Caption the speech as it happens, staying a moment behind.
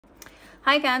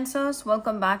Hi Cancers,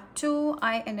 welcome back to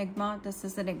Enigma. This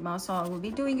is Enigma. So I will be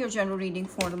doing your general reading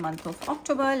for the month of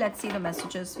October. Let's see the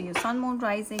messages for your Sun, Moon,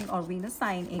 Rising or Venus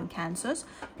sign in Cancers.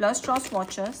 Plus trust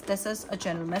watchers. This is a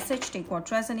general message. Take what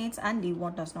resonates and leave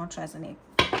what does not resonate.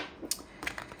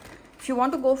 If you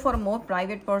want to go for a more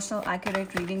private, personal,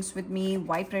 accurate readings with me,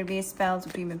 white prayer-based spells,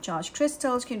 premium charge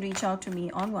crystals, you can reach out to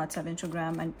me on WhatsApp,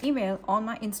 Instagram and email. On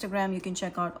my Instagram, you can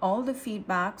check out all the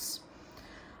feedbacks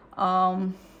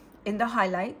in the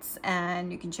highlights,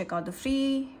 and you can check out the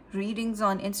free readings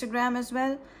on Instagram as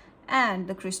well, and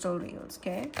the crystal reels.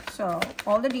 Okay, so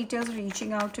all the details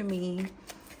reaching out to me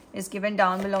is given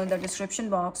down below in the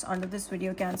description box under this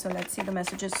video, Cancer. Let's see the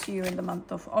messages to you in the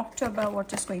month of October.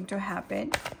 What is going to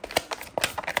happen?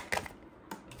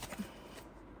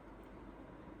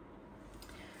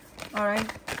 All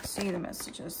right, see the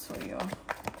messages for you.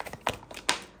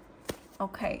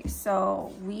 Okay,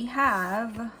 so we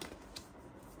have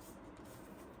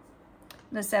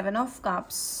the 7 of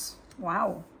Cups.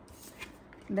 Wow.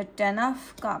 The 10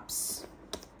 of Cups.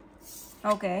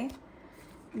 Okay.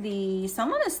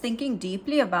 Someone is thinking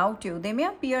deeply about you. They may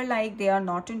appear like they are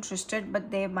not interested,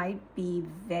 but they might be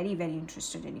very, very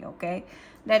interested in you. Okay.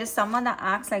 There is someone that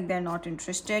acts like they're not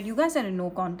interested. You guys are in no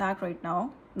contact right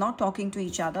now, not talking to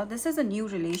each other. This is a new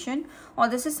relation, or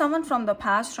this is someone from the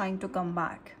past trying to come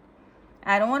back.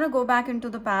 I don't want to go back into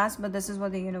the past, but this is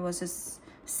what the universe is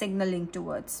signaling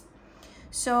towards.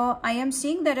 So I am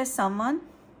seeing there is someone,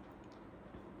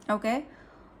 okay,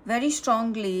 very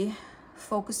strongly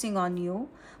focusing on you,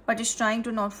 but is trying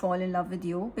to not fall in love with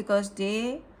you because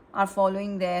they are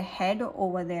following their head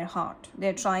over their heart.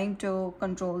 They're trying to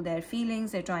control their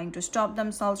feelings. They're trying to stop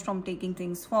themselves from taking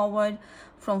things forward,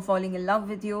 from falling in love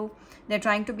with you. They're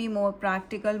trying to be more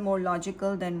practical, more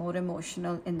logical than more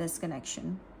emotional in this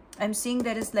connection. I'm seeing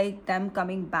there is like them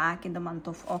coming back in the month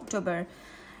of October.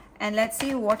 And let's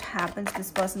see what happens.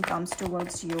 This person comes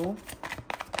towards you.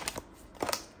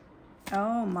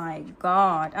 Oh my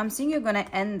God. I'm seeing you're going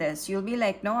to end this. You'll be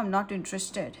like, no, I'm not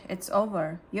interested. It's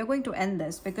over. You're going to end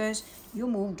this because you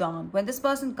moved on. When this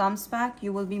person comes back,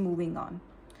 you will be moving on.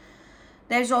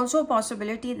 There's also a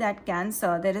possibility that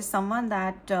Cancer, there is someone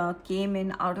that came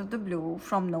in out of the blue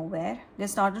from nowhere. They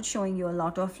started showing you a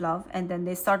lot of love and then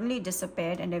they suddenly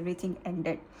disappeared and everything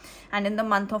ended. And in the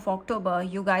month of October,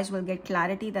 you guys will get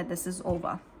clarity that this is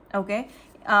over. Okay.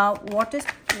 What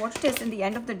it is in the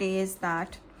end of the day is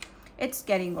that it's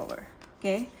getting over.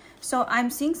 Okay. So I'm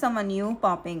seeing someone new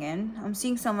popping in. I'm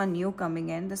seeing someone new coming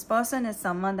in. This person is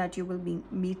someone that you will be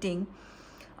meeting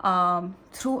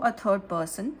through a third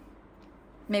person.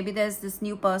 Maybe there's this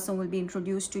new person will be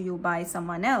introduced to you by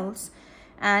someone else,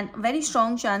 and very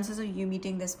strong chances of you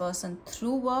meeting this person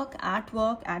through work, at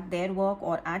their work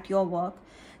or at your work.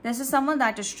 This is someone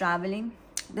that is traveling.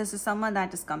 This is someone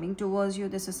that is coming towards you.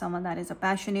 This is someone that is a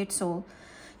passionate soul.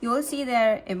 You will see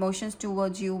their emotions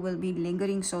towards you will be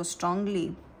lingering so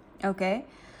strongly, okay,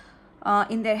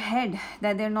 in their head,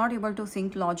 that they're not able to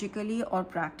think logically or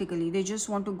practically. They just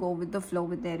want to go with the flow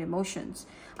with their emotions.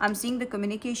 I'm seeing the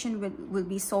communication will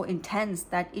be so intense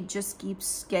that it just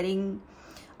keeps getting,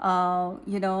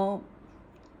 you know,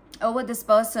 over this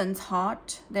person's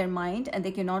heart, their mind, and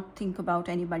they cannot think about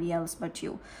anybody else but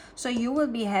you. So you will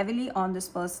be heavily on this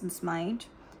person's mind.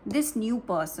 This new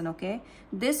person, okay,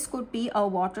 this could be a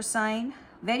water sign,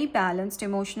 very balanced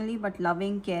emotionally, but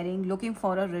loving, caring, looking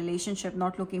for a relationship,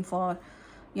 not looking for,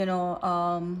 you know,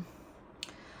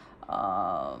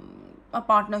 a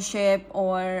partnership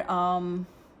or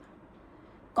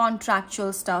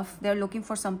contractual stuff. They're looking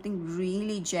for something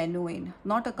really genuine,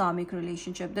 not a karmic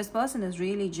relationship. This person is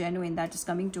really genuine that is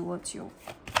coming towards you.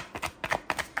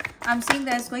 I'm seeing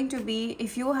there's going to be,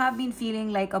 if you have been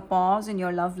feeling like a pause in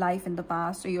your love life in the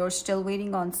past, or you're still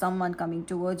waiting on someone coming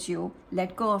towards you,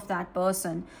 let go of that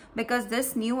person, because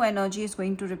this new energy is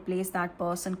going to replace that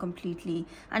person completely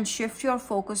and shift your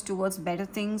focus towards better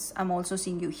things. I'm also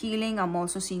seeing you healing. I'm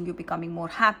also seeing you becoming more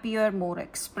happier, more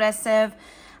expressive.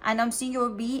 And I'm seeing you will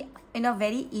be in a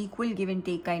very equal give and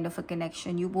take kind of a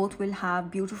connection. You both will have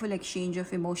beautiful exchange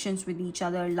of emotions with each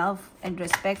other. Love and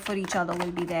respect for each other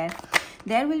will be there.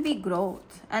 There will be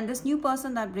growth. And this new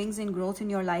person that brings in growth in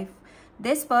your life,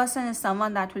 this person is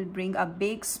someone that will bring a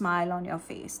big smile on your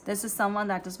face. This is someone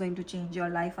that is going to change your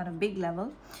life on a big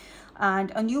level.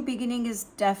 And a new beginning is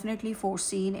definitely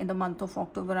foreseen in the month of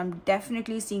October. I'm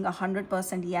definitely seeing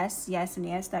 100% yes, yes, and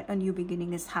yes, that a new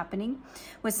beginning is happening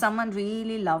with someone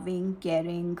really loving,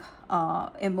 caring,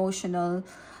 emotional,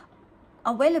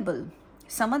 available.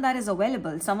 Someone that is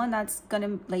available. Someone that's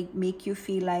gonna like make you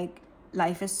feel like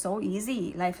life is so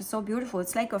easy, life is so beautiful.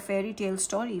 It's like a fairy tale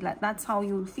story. Like that's how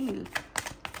you'll feel.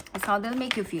 It's how they'll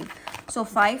make you feel. So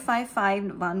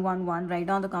 555111, write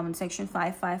down the comment section.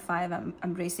 555, I'm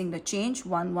embracing the change.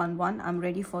 111, I'm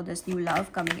ready for this new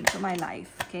love coming into my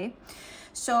life. Okay,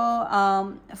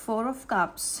 so 4 of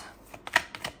Cups.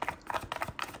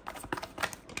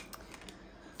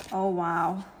 Oh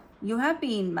wow, you have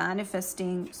been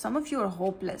manifesting. Some of you are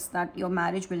hopeless that your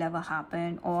marriage will ever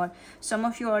happen, or some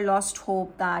of you are lost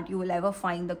hope that you will ever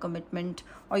find the commitment,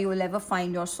 or you will ever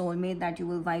find your soulmate that you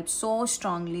will vibe so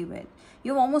strongly with.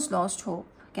 You've almost lost hope,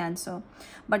 Cancer,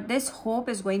 but this hope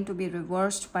is going to be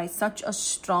reversed by such a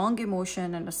strong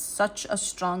emotion and such a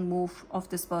strong move of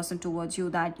this person towards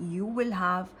you that you will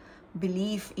have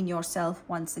belief in yourself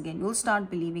once again. You'll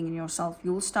start believing in yourself.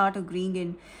 You'll start agreeing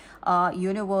in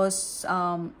universe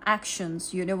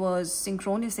actions, universe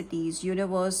synchronicities,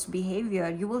 universe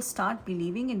behavior. You will start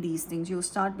believing in these things. You'll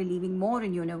start believing more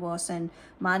in universe and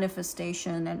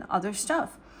manifestation and other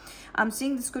stuff. I'm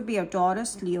seeing this could be a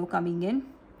Taurus, Leo coming in,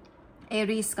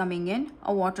 Aries coming in,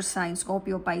 a water sign,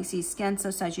 Scorpio, Pisces,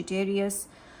 Cancer, Sagittarius.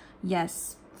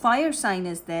 Yes, fire sign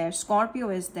is there, Scorpio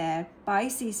is there,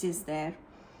 Pisces is there.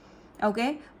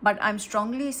 Okay, but I'm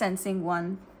strongly sensing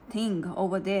one thing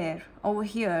over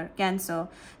here, Cancer,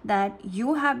 that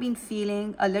you have been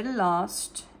feeling a little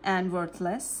lost and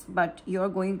worthless, but you're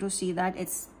going to see that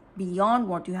it's beyond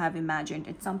what you have imagined.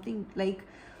 It's something like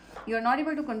you're not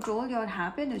able to control your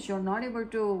happiness. You're not able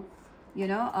to, you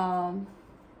know,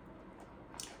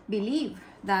 believe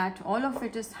that all of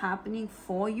it is happening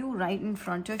for you right in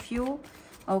front of you.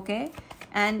 Okay,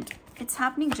 and it's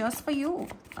happening just for you,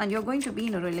 and you're going to be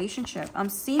in a relationship. I'm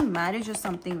seeing marriage as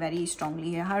something very strongly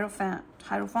here. Hierophant.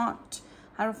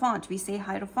 We say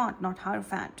Hierophant, not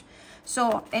Hierophant.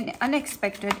 So an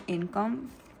unexpected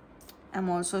income. I'm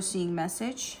also seeing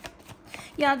message.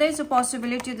 Yeah, there's a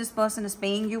possibility this person is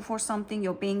paying you for something,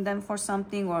 you're paying them for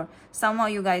something, or somehow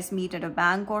you guys meet at a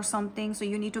bank or something. So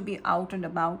you need to be out and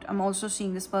about. I'm also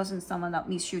seeing this person is someone that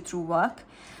meets you through work.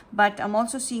 But I'm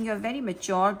also seeing you're very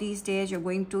mature these days. You're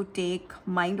going to take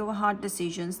mind over heart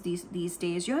decisions these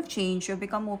days. You have changed. You've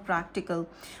become more practical.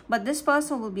 But this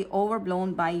person will be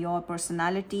overblown by your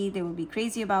personality. They will be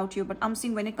crazy about you. But I'm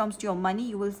seeing when it comes to your money,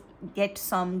 you will get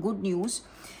some good news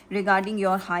regarding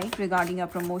your hike, regarding your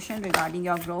promotion, regarding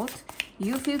your growth.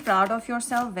 You feel proud of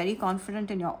yourself, very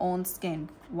confident in your own skin.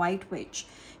 White Witch.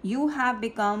 You have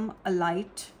become a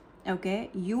light. Okay,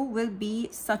 you will be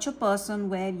such a person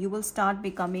where you will start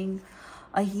becoming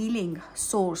a healing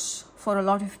source for a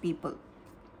lot of people.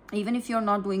 Even if you're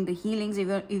not doing the healings,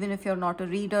 even if you're not a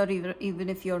reader, even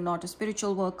if you're not a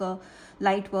spiritual worker,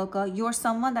 light worker, you're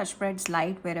someone that spreads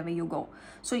light wherever you go.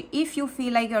 So if you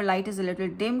feel like your light is a little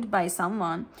dimmed by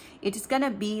someone, it is gonna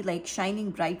be like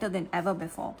shining brighter than ever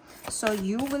before. So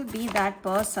you will be that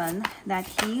person that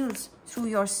heals through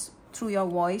your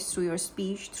voice, through your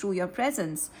speech, through your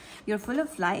presence. You're full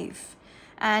of life,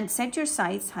 and set your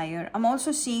sights higher. I'm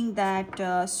also seeing that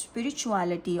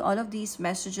spirituality, all of these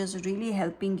messages are really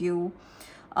helping you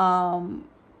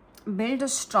build a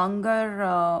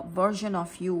stronger version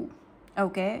of you.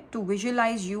 Okay, to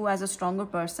visualize you as a stronger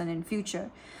person in future.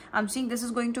 I'm seeing this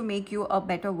is going to make you a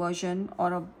better version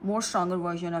or a more stronger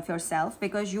version of yourself,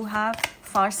 because you have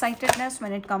farsightedness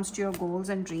when it comes to your goals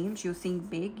and dreams. You think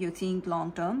big, you think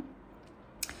long term.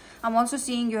 I'm also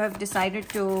seeing you have decided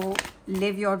to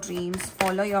live your dreams,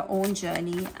 follow your own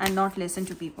journey, and not listen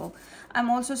to people. I'm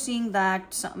also seeing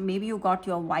that maybe you got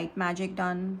your white magic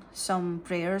done, some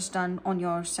prayers done on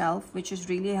yourself, which has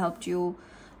really helped you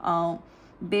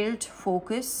build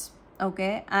focus,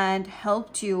 okay, and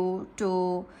helped you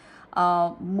to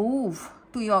move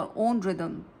to your own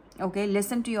rhythm, okay,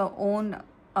 listen to your own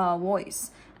voice,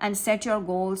 and set your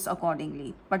goals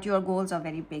accordingly. But your goals are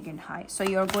very big and high. So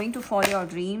you're going to follow your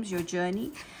dreams, your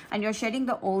journey, and you're shedding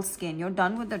the old skin. You're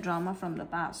done with the drama from the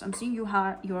past. I'm seeing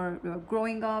you're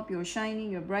growing up, you're shining,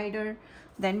 you're brighter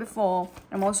than before.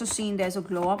 I'm also seeing there's a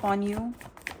glow up on you.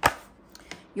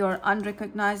 You're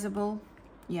unrecognizable.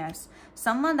 Yes,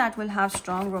 someone that will have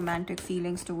strong romantic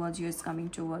feelings towards you is coming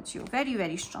towards you. Very,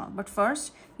 very strong. But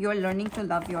first, you're learning to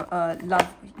love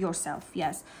yourself.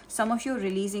 Yes, some of you are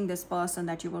releasing this person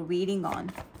that you were waiting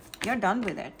on. You're done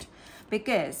with it,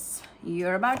 because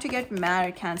you're about to get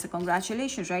married, Cancer.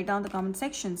 Congratulations. Write down the comment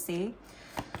section. Say,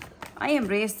 I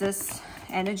embrace this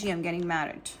energy. I'm getting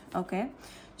married. Okay.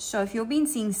 So if you've been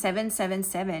seeing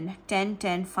 777, 10,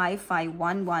 10, 5, 5,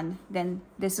 1, 1, then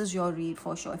this is your read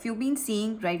for sure. If you've been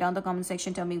seeing, write down the comment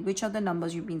section, tell me which of the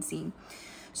numbers you've been seeing.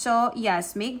 So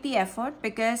yes, make the effort,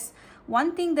 because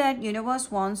one thing that universe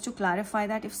wants to clarify,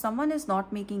 that if someone is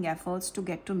not making efforts to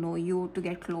get to know you, to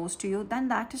get close to you, then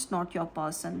that is not your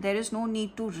person. There is no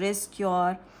need to risk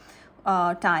your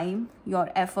time,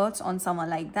 your efforts on someone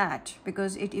like that,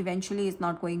 because it eventually is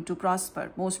not going to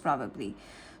prosper, most probably.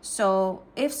 So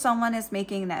if someone is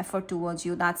making an effort towards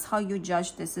you, that's how you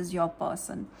judge this is your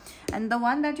person. And the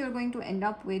one that you're going to end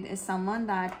up with is someone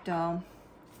that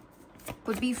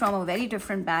could be from a very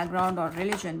different background or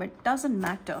religion, but it doesn't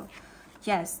matter.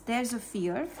 Yes, there's a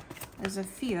fear. There's a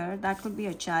fear that could be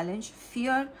a challenge.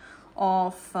 Fear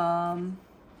of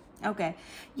okay,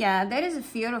 yeah, there is a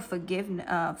fear of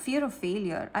fear of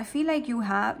failure. I feel like you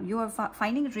are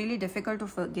finding it really difficult to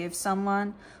forgive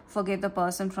someone, forgive the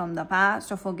person from the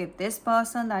past, or forgive this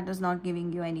person that is not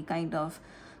giving you any kind of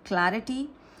clarity.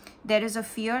 There is a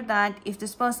fear that if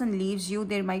this person leaves you,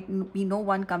 there might be no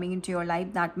one coming into your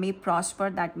life that may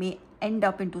prosper, that may end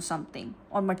up into something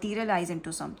or materialize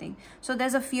into something. So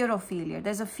there's a fear of failure.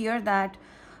 There's a fear that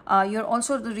you're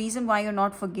also, the reason why you're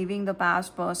not forgiving the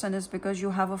past person is because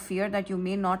you have a fear that you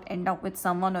may not end up with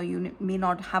someone, or you may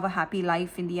not have a happy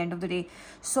life in the end of the day.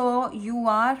 So you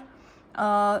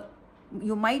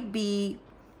might be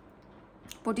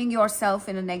putting yourself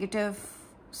in a negative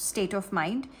state of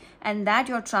mind, and that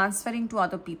you're transferring to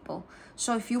other people.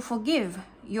 So if you forgive,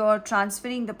 you're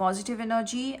transferring the positive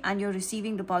energy and you're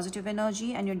receiving the positive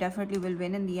energy, and you definitely will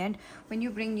win in the end when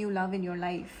you bring new love in your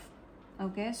life.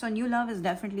 Okay, so new love is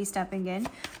definitely stepping in,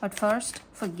 but first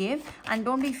forgive, and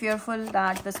don't be fearful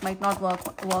that this might not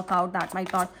work out, that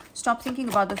might not. Stop thinking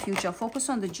about the future, focus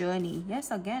on the journey.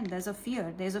 Yes, again, there's a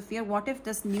fear. What if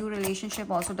this new relationship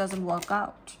also doesn't work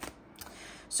out?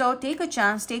 So take a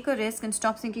chance, take a risk, and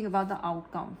stop thinking about the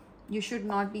outcome. You should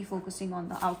not be focusing on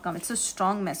the outcome. It's a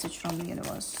strong message from the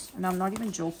universe, and I'm not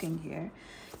even joking here.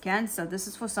 Cancer, this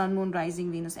is for Sun, Moon,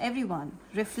 Rising, Venus. Everyone,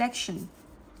 reflection.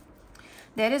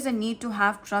 There is a need to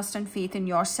have trust and faith in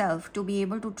yourself to be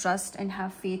able to trust and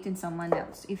have faith in someone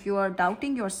else. If you are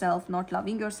doubting yourself, not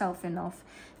loving yourself enough,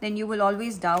 then you will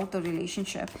always doubt the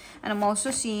relationship. And I'm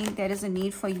also seeing there is a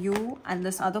need for you and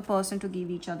this other person to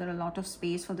give each other a lot of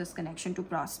space for this connection to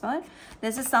prosper.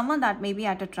 This is someone that may be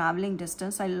at a traveling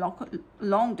distance, a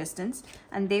long distance,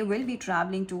 and they will be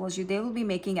traveling towards you. They will be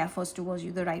making efforts towards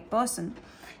you, the right person.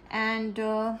 And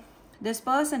this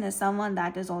person is someone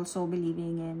that is also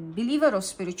believer of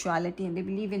spirituality, and they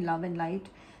believe in love and light.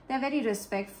 They're very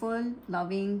respectful,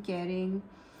 loving, caring,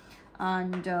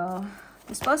 and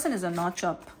this person is a notch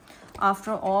up.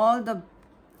 After all the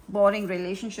boring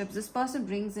relationships, this person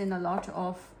brings in a lot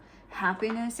of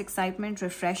happiness, excitement,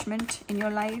 refreshment in your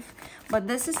life. But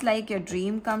this is like your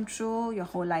dream come true. Your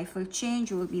whole life will change.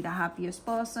 You will be the happiest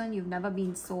person. You've never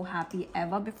been so happy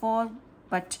ever before,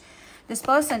 but this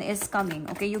person is coming.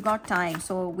 Okay, you got time,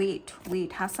 so wait,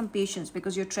 have some patience,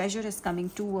 because your treasure is coming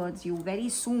towards you very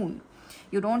soon.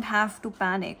 You don't have to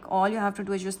panic. All you have to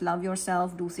do is just love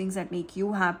yourself, do things that make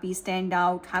you happy, stand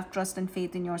out, have trust and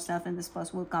faith in yourself, and this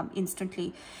person will come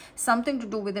instantly. Something to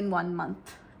do within 1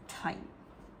 month time.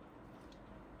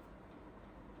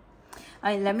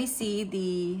 Let me see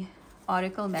the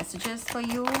oracle messages for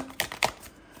you.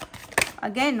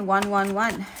 Again,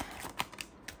 111.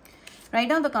 Write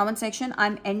down the comment section,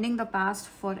 I'm ending the past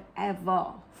forever.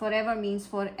 Forever means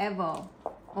forever.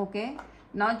 Okay?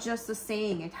 Not just the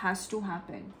saying, it has to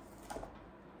happen.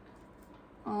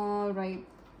 All right.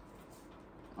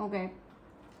 Okay.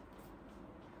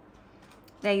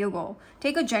 There you go.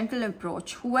 Take a gentle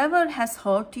approach. Whoever has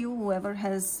hurt you, whoever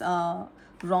has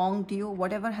wronged you,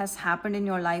 whatever has happened in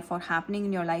your life or happening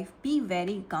in your life, be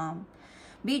very calm.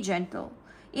 Be gentle.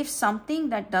 If something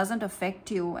that doesn't affect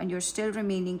you and you're still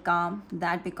remaining calm,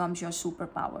 that becomes your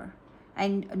superpower.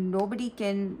 And nobody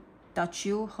can touch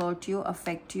you, hurt you,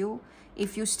 affect you.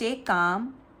 If you stay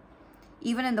calm,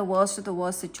 even in the worst of the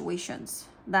worst situations,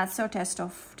 that's your test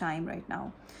of time right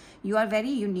now. You are very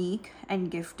unique and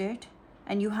gifted,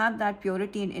 and you have that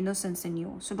purity and innocence in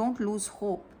you. So don't lose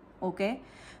hope, okay?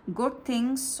 Good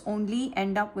things only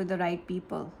end up with the right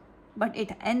people. But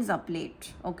it ends up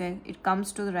late, okay? It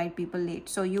comes to the right people late.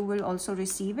 So you will also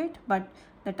receive it, but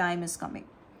the time is coming,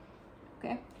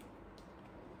 okay?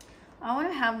 I want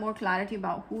to have more clarity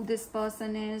about who this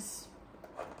person is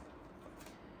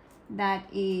that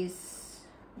is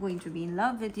going to be in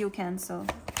love with you, Cancer.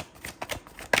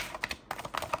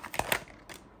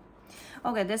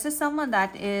 Okay, this is someone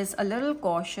that is a little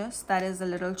cautious, that is a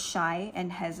little shy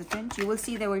and hesitant. You will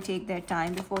see they will take their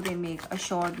time before they make a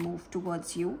short move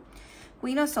towards you.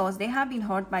 Queen of Swords, they have been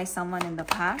hurt by someone in the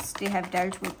past. They have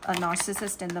dealt with a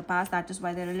narcissist in the past. That is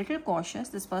why they're a little cautious.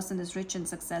 This person is rich and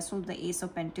successful, the Ace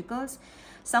of Pentacles.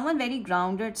 Someone very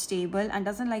grounded, stable, and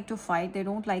doesn't like to fight. They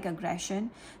don't like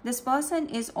aggression. This person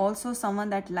is also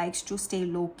someone that likes to stay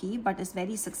low-key, but is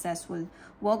very successful.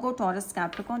 Virgo, Taurus,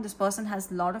 Capricorn, this person has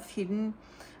a lot of hidden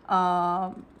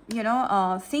you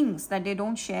know, things that they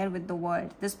don't share with the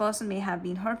world. This person may have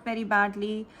been hurt very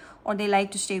badly, or they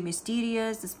like to stay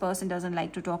mysterious. This person doesn't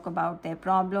like to talk about their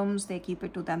problems. They keep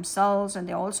it to themselves, and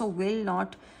they also will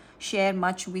not share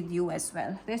much with you as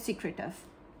well. They're secretive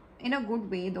in a good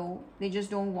way, though. They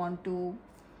just don't want to,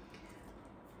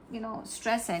 you know,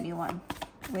 stress anyone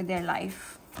with their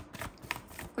life.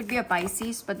 Could be a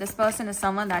Pisces, but this person is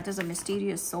someone that is a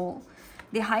mysterious soul.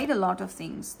 They hide a lot of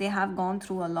things. They have gone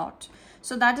through a lot.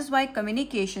 So that is why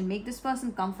communication, make this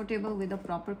person comfortable with a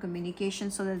proper communication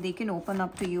so that they can open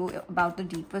up to you about the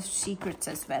deepest secrets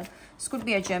as well. This could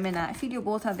be a Gemini. I feel you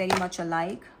both are very much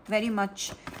alike, very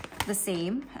much the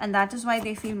same. And that is why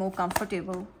they feel more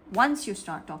comfortable once you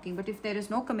start talking. But if there is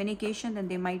no communication, then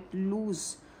they might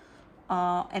lose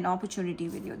an opportunity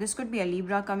with you. This could be a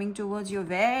Libra coming towards you.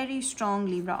 Very strong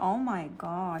Libra. Oh my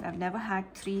God. I've never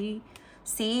had 3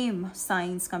 same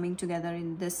signs coming together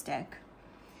in this deck.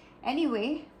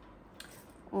 Anyway,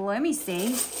 let me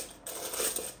see.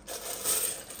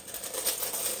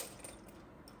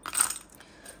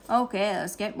 Okay,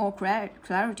 let's get more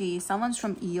clarity. Someone's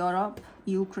from Europe,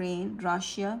 Ukraine,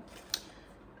 Russia,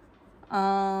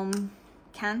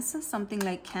 Kansas, something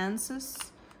like Kansas,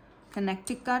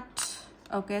 Connecticut.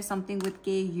 Okay, something with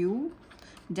KU,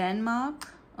 Denmark.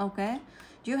 Okay,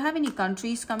 do you have any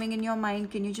countries coming in your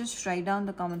mind? Can you just write down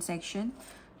the comment section?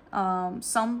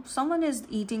 Someone is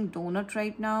eating donut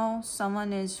right now.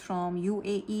 Someone is from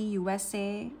UAE,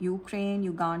 USA, Ukraine,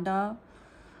 Uganda.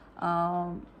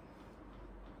 I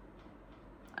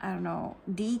don't know.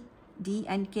 D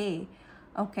and K.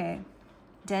 Okay,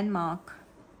 Denmark,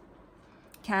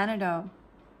 Canada,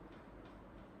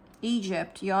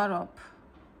 Egypt, Europe,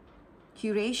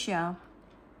 Croatia,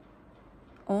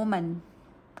 Oman,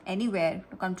 anywhere.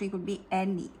 The country could be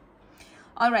any.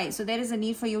 All right, so there is a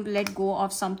need for you to let go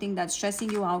of something that's stressing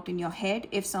you out in your head.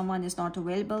 If someone is not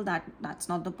available, that's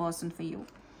not the person for you.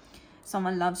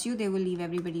 Someone loves you, they will leave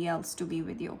everybody else to be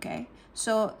with you, okay?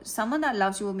 So someone that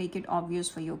loves you will make it obvious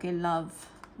for you, okay? Love,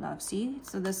 see?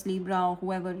 So this Libra or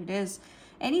whoever it is,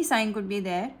 any sign could be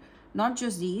there, not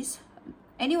just these.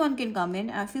 Anyone can come in.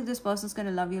 I feel this person's going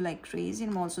to love you like crazy.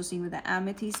 I'm also seeing with the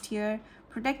amethyst here.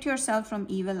 Protect yourself from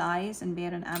evil eyes and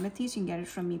wear an amethyst. You can get it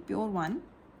from me, pure one.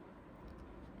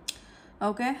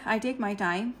 Okay, I take my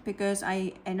time because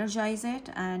I energize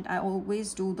it, and I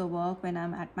always do the work when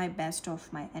I'm at my best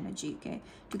of my energy, okay,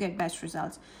 to get best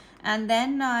results. And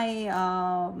then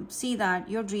I see that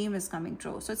your dream is coming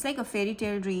true. So it's like a fairy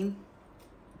tale dream.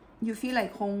 You feel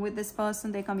like home with this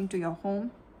person. They're coming to your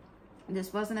home. This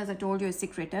person, as I told you, is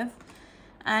secretive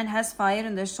and has fire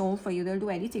in their soul for you. They'll do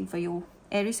anything for you.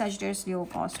 Aries, Sagittarius, Leo,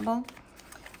 possible.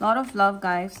 Lot of love,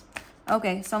 guys.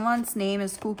 Okay, someone's name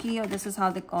is Cookie, or this is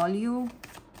how they call you.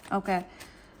 Okay.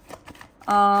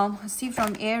 See,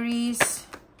 from Aries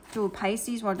to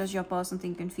Pisces, what does your person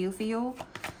think and feel for you?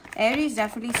 Aries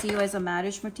definitely see you as a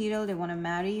marriage material. They want to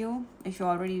marry you. If you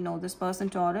already know this person,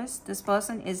 Taurus, this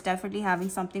person is definitely having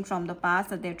something from the past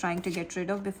that they're trying to get rid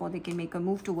of before they can make a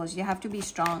move towards you. You have to be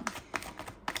strong.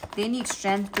 They need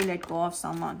strength to let go of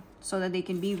someone so that they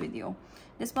can be with you.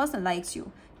 This person likes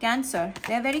you. Cancer,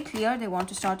 they're very clear. They want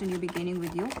to start a new beginning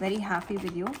with you. Very happy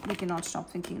with you. They cannot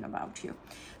stop thinking about you.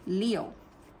 Leo,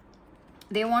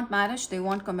 they want marriage. They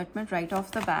want commitment right off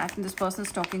the bat. And this person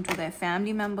is talking to their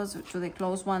family members, to their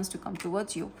close ones, to come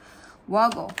towards you.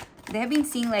 Virgo, they've been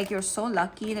seeing like you're so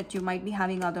lucky that you might be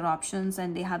having other options,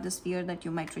 and they have this fear that you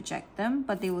might reject them,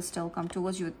 but they will still come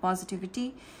towards you with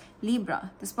positivity.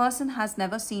 Libra, this person has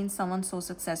never seen someone so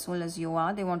successful as you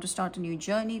are. They want to start a new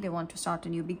journey. They want to start a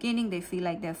new beginning. They feel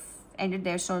like they've ended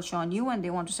their search on you, and they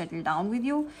want to settle down with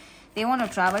you. They want to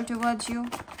travel towards you.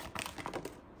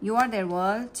 You are their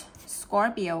world.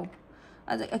 Scorpio.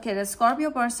 Okay, the Scorpio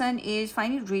person is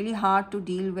finding it really hard to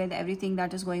deal with everything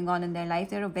that is going on in their life.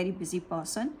 They're a very busy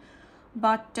person,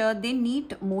 but they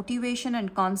need motivation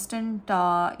and constant,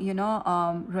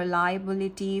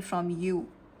 reliability from you.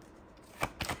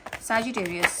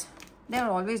 Sagittarius, they're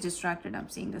always distracted. I'm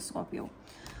seeing the Scorpio.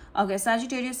 Okay,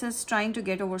 Sagittarius is trying to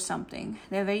get over something.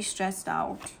 They're very stressed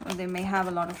out. Or they may have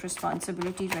a lot of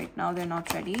responsibilities right now. They're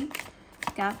not ready.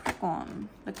 Capricorn.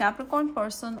 The Capricorn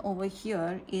person over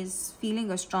here is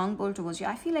feeling a strong pull towards you.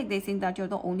 I feel like they think that you're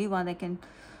the only one that can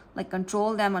like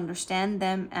control them, understand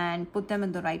them, and put them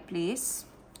in the right place.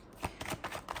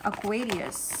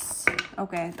 Aquarius.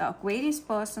 Okay, the Aquarius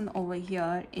person over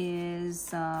here is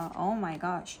oh my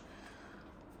gosh,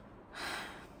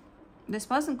 this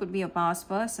person could be a past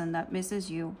person that misses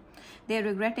you. They're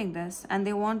regretting this and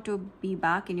they want to be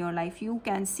back in your life. You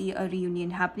can see a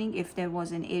reunion happening if there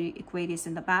was an Aquarius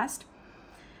in the past.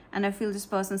 And I feel this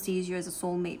person sees you as a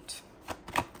soulmate.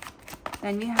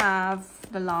 Then we have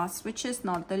the last, which is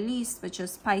not the least, which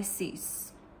is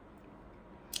Pisces.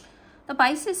 The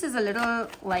Pisces is a little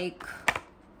like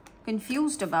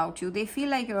confused about you. They feel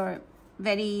like you're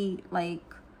very like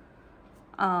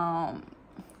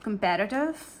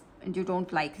competitive and you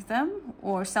don't like them,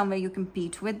 or somewhere you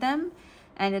compete with them,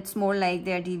 and it's more like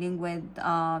they're dealing with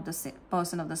the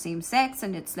person of the same sex,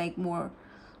 and it's like more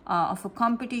of a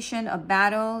competition, a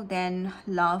battle than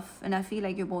love. And I feel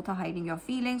like you both are hiding your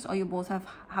feelings, or you both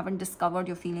haven't discovered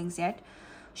your feelings yet.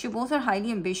 So you both are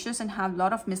highly ambitious and have a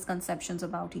lot of misconceptions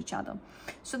about each other.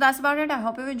 So that's about it. I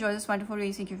hope you enjoyed this wonderful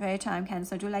reading. Thank you for your time,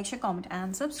 Cancer. Do like, share, comment,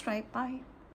 and subscribe. Bye.